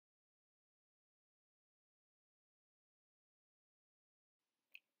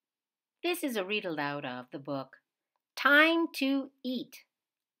This is a read aloud of the book Time to Eat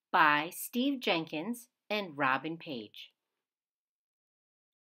by Steve Jenkins and Robin Page.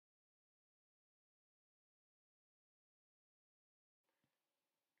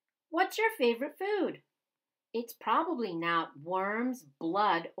 What's your favorite food? It's probably not worms,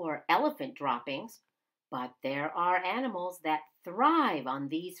 blood, or elephant droppings, but there are animals that thrive on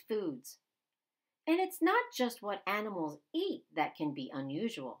these foods. And it's not just what animals eat that can be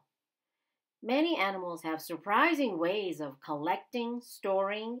unusual. Many animals have surprising ways of collecting,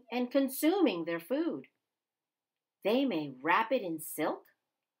 storing, and consuming their food. They may wrap it in silk,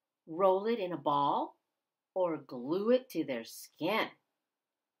 roll it in a ball, or glue it to their skin.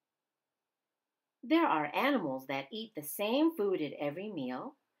 There are animals that eat the same food at every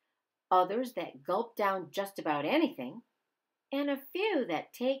meal, others that gulp down just about anything, and a few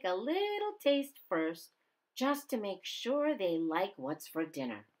that take a little taste first just to make sure they like what's for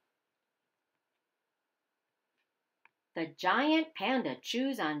dinner. The giant panda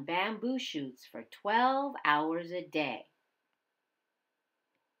chews on bamboo shoots for 12 hours a day.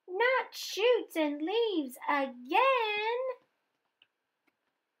 Not shoots and leaves again!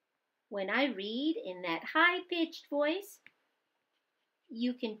 When I read in that high-pitched voice,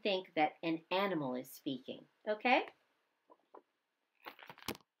 you can think that an animal is speaking, okay?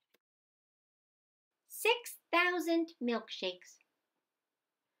 6,000 milkshakes.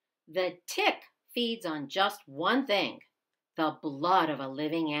 The tick feeds on just one thing, the blood of a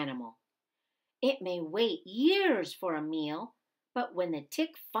living animal. It may wait years for a meal, but when the tick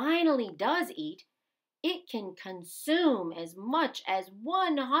finally does eat, it can consume as much as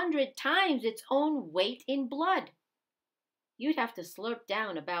 100 times its own weight in blood. You'd have to slurp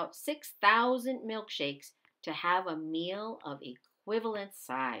down about 6,000 milkshakes to have a meal of equivalent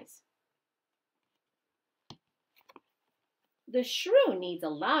size. The shrew needs a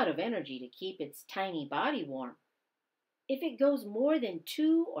lot of energy to keep its tiny body warm. If it goes more than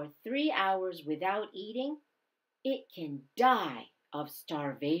 2 or 3 hours without eating, it can die of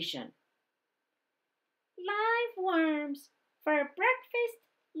starvation. Live worms for breakfast,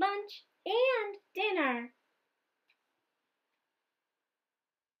 lunch, and dinner.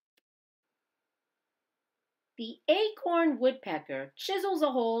 The acorn woodpecker chisels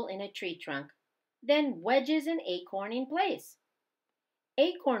a hole in a tree trunk, then wedges an acorn in place.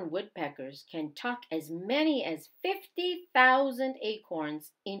 Acorn woodpeckers can tuck as many as 50,000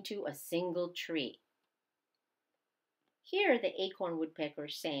 acorns into a single tree. Here the acorn woodpecker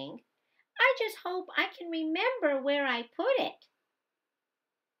is saying, I just hope I can remember where I put it.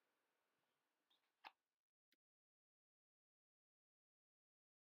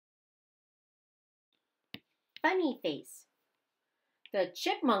 Funny face. The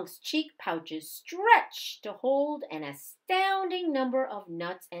chipmunk's cheek pouches stretch to hold an astounding number of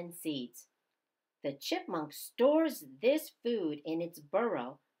nuts and seeds. The chipmunk stores this food in its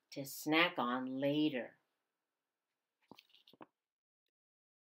burrow to snack on later.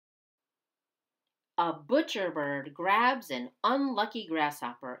 A butcher bird grabs an unlucky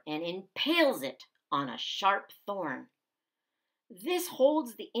grasshopper and impales it on a sharp thorn. This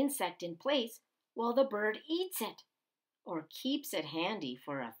holds the insect in place while the bird eats it or keeps it handy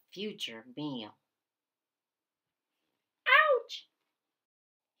for a future meal. Ouch!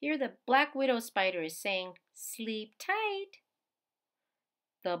 Here the black widow spider is saying, sleep tight.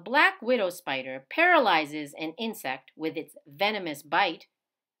 The black widow spider paralyzes an insect with its venomous bite,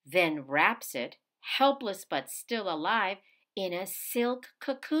 then wraps it, helpless but still alive, in a silk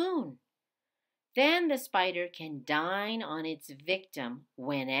cocoon. Then the spider can dine on its victim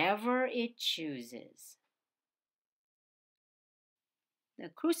whenever it chooses. The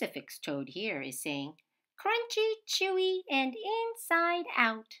crucifix toad here is saying, crunchy, chewy, and inside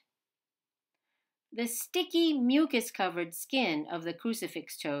out. The sticky, mucus-covered skin of the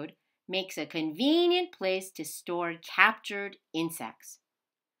crucifix toad makes a convenient place to store captured insects.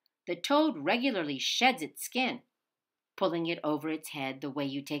 The toad regularly sheds its skin, pulling it over its head the way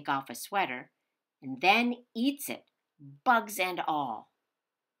you take off a sweater, and then eats it, bugs and all.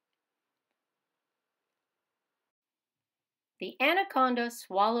 The anaconda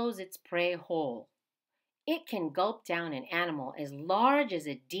swallows its prey whole. It can gulp down an animal as large as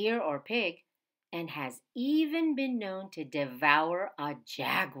a deer or pig and has even been known to devour a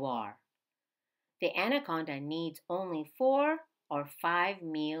jaguar. The anaconda needs only 4 or 5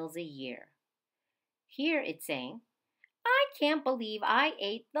 meals a year. Here it's saying, I can't believe I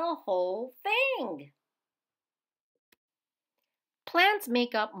ate the whole thing. Plants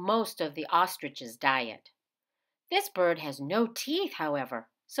make up most of the ostrich's diet. This bird has no teeth, however,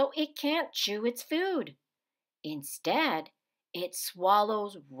 so it can't chew its food. Instead, It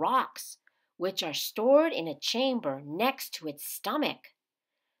swallows rocks, which are stored in a chamber next to its stomach.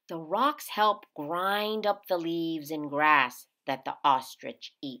 The rocks help grind up the leaves and grass that the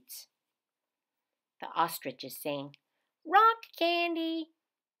ostrich eats. The ostrich is saying, "Rock candy."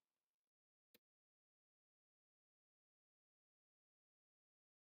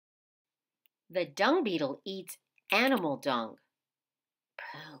 The dung beetle eats animal dung.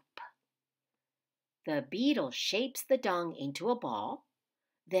 Poop. The beetle shapes the dung into a ball,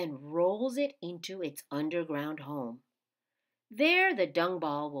 then rolls it into its underground home. There, the dung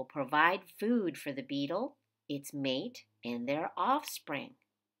ball will provide food for the beetle, its mate, and their offspring.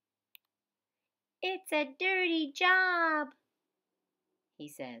 "It's a dirty job," he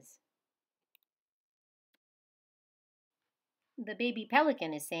says. The baby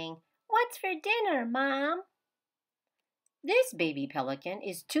pelican is saying, "What's for dinner, Mom?" This baby pelican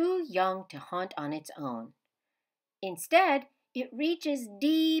is too young to hunt on its own. Instead, it reaches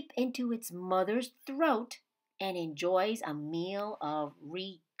deep into its mother's throat and enjoys a meal of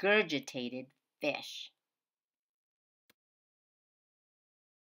regurgitated fish.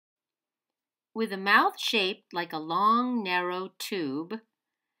 With a mouth shaped like a long, narrow tube,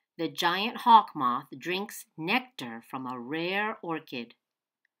 the giant hawk moth drinks nectar from a rare orchid.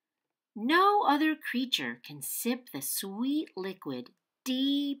 No other creature can sip the sweet liquid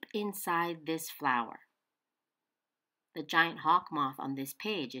deep inside this flower. The giant hawk moth on this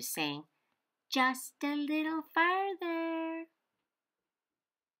page is saying, "Just a little further."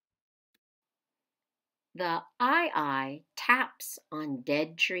 The eye taps on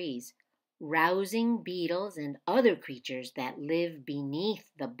dead trees, rousing beetles and other creatures that live beneath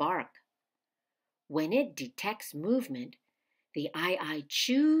the bark. When it detects movement, the eye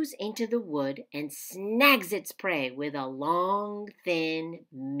chews into the wood and snags its prey with a long, thin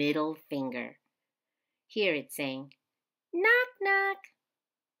middle finger. Here it's saying, "Knock, knock."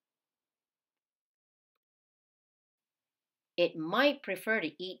 It might prefer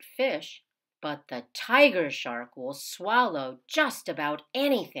to eat fish, but the tiger shark will swallow just about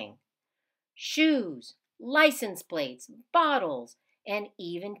anything. Shoes, license plates, bottles, and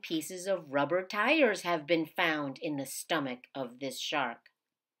even pieces of rubber tires have been found in the stomach of this shark.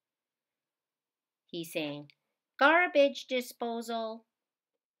 He's saying, "Garbage disposal."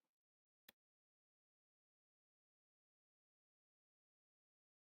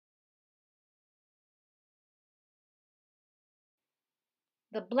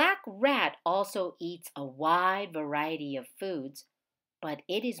 The black rat also eats a wide variety of foods, but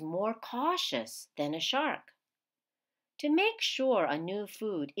it is more cautious than a shark. To make sure a new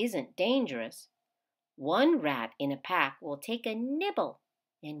food isn't dangerous, one rat in a pack will take a nibble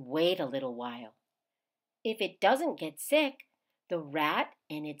and wait a little while. If it doesn't get sick, the rat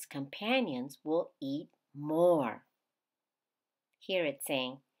and its companions will eat more. Here it's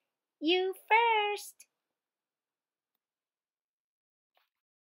saying, "You first."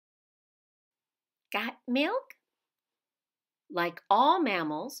 Got milk? Like all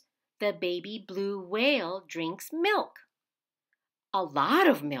mammals, the baby blue whale drinks milk. A lot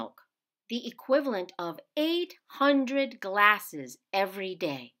of milk, the equivalent of 800 glasses every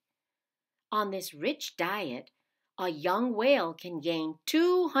day. On this rich diet, a young whale can gain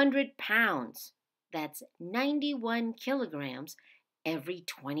 200 pounds, that's 91 kilograms, every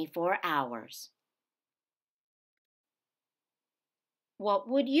 24 hours. What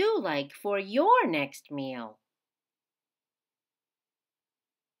would you like for your next meal?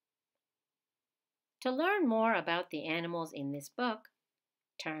 To learn more about the animals in this book,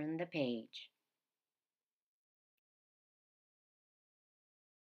 turn the page.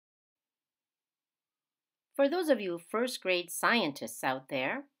 For those of you first grade scientists out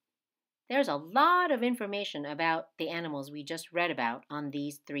there, there's a lot of information about the animals we just read about on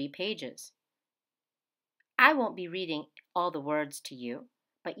these 3 pages. I won't be reading all the words to you,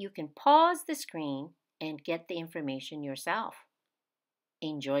 but you can pause the screen and get the information yourself.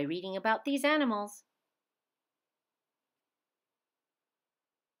 Enjoy reading about these animals.